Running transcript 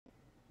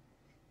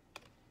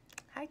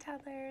Hi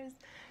toddlers!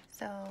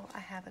 So I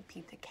have a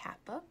Pete the Cat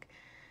book,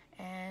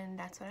 and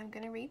that's what I'm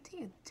going to read to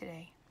you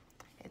today.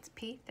 It's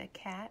Pete the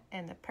Cat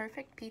and the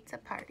Perfect Pizza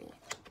Party.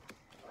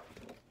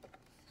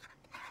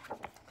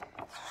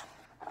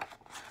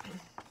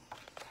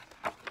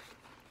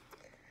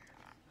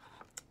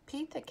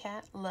 Pete the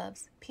Cat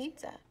loves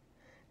pizza.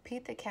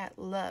 Pete the Cat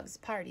loves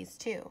parties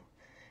too.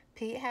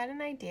 Pete had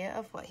an idea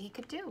of what he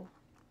could do.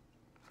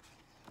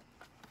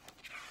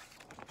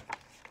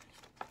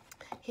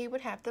 He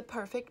would have the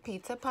perfect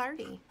pizza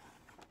party.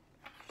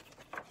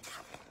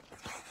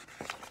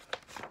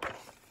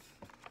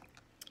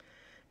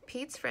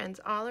 Pete's friends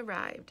all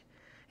arrived.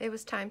 It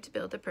was time to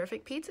build the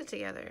perfect pizza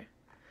together.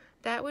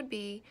 That would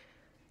be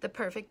the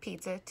perfect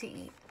pizza to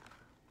eat.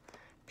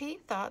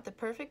 Pete thought the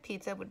perfect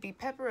pizza would be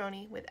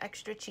pepperoni with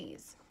extra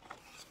cheese.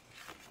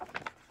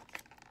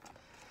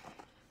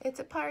 It's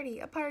a party,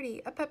 a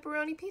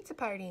pepperoni pizza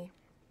party.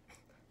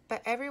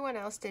 But everyone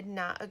else did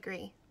not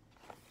agree.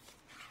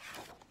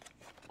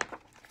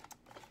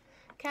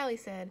 Callie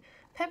said,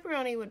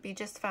 pepperoni would be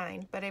just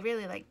fine, but I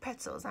really like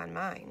pretzels on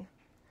mine.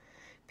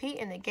 Pete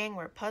and the gang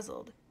were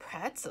puzzled.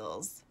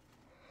 Pretzels?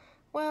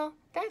 Well,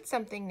 that's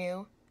something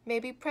new.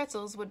 Maybe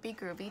pretzels would be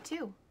groovy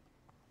too.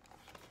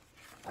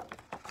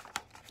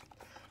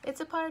 It's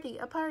a party,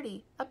 a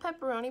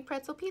pepperoni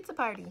pretzel pizza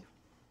party.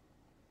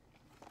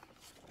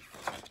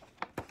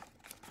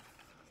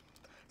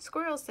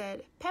 Squirrel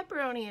said,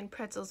 pepperoni and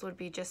pretzels would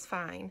be just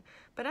fine,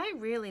 but I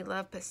really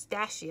love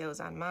pistachios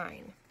on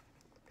mine.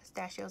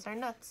 Pistachios are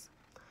nuts.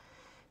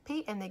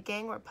 Pete and the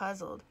gang were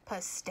puzzled.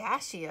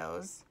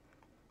 Pistachios?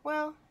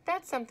 Well,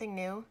 that's something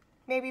new.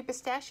 Maybe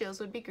pistachios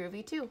would be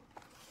groovy too.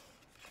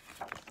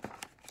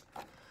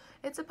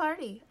 It's a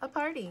party, a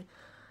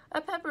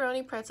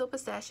pepperoni pretzel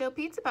pistachio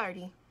pizza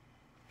party.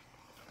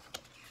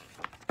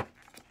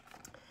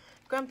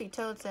 Grumpy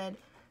Toad said,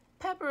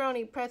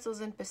 pepperoni,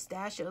 pretzels, and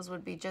pistachios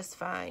would be just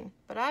fine,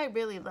 but I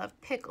really love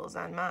pickles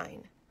on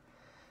mine.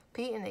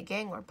 Pete and the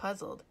gang were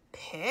puzzled.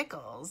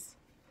 Pickles?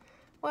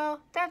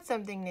 Well, that's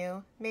something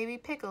new. Maybe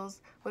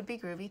pickles would be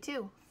groovy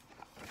too.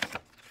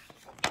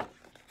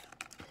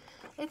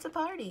 It's a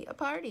party, a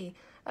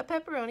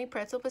pepperoni,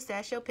 pretzel,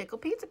 pistachio, pickle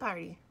pizza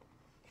party.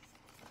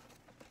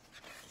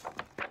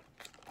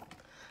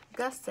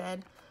 Gus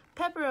said,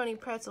 pepperoni,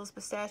 pretzels,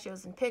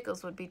 pistachios, and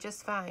pickles would be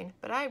just fine,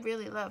 but I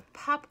really love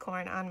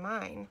popcorn on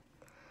mine.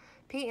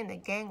 Pete and the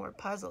gang were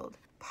puzzled.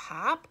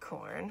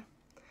 Popcorn?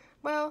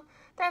 Well,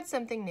 that's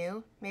something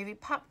new. Maybe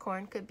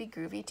popcorn could be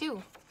groovy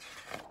too.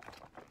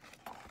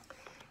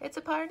 It's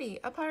a party,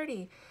 a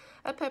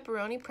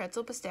pepperoni,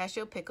 pretzel,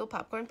 pistachio, pickle,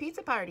 popcorn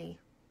pizza party.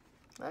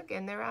 Look,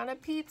 and they're on a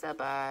pizza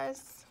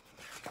bus.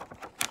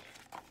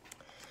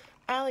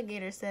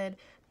 Alligator said,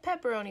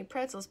 pepperoni,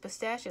 pretzels,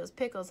 pistachios,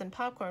 pickles, and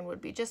popcorn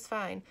would be just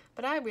fine,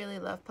 but I really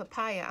love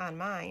papaya on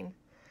mine.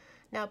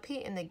 Now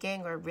Pete and the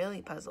gang were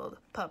really puzzled.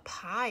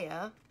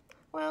 Papaya?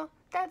 Well,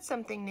 that's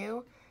something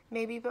new.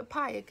 Maybe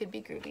papaya could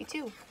be groovy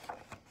too.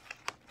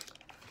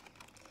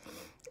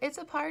 It's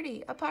a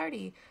party, a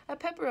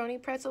pepperoni,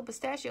 pretzel,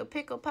 pistachio,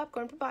 pickle,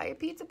 popcorn, papaya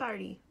pizza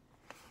party.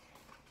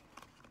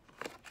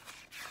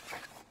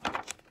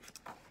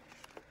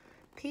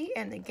 Pete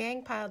and the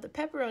gang piled the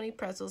pepperoni,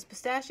 pretzels,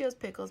 pistachios,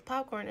 pickles,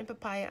 popcorn, and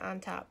papaya on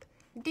top.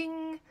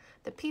 Ding!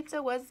 The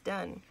pizza was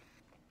done.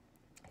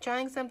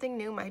 Trying something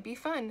new might be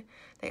fun.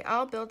 They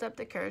all built up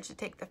the courage to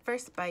take the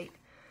first bite,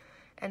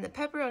 and the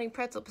pepperoni,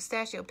 pretzel,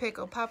 pistachio,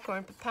 pickle,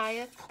 popcorn,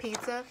 papaya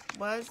pizza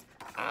was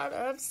out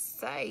of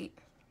sight.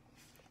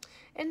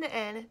 In the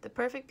end, the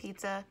perfect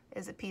pizza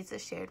is a pizza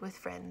shared with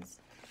friends.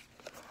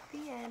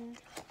 The end.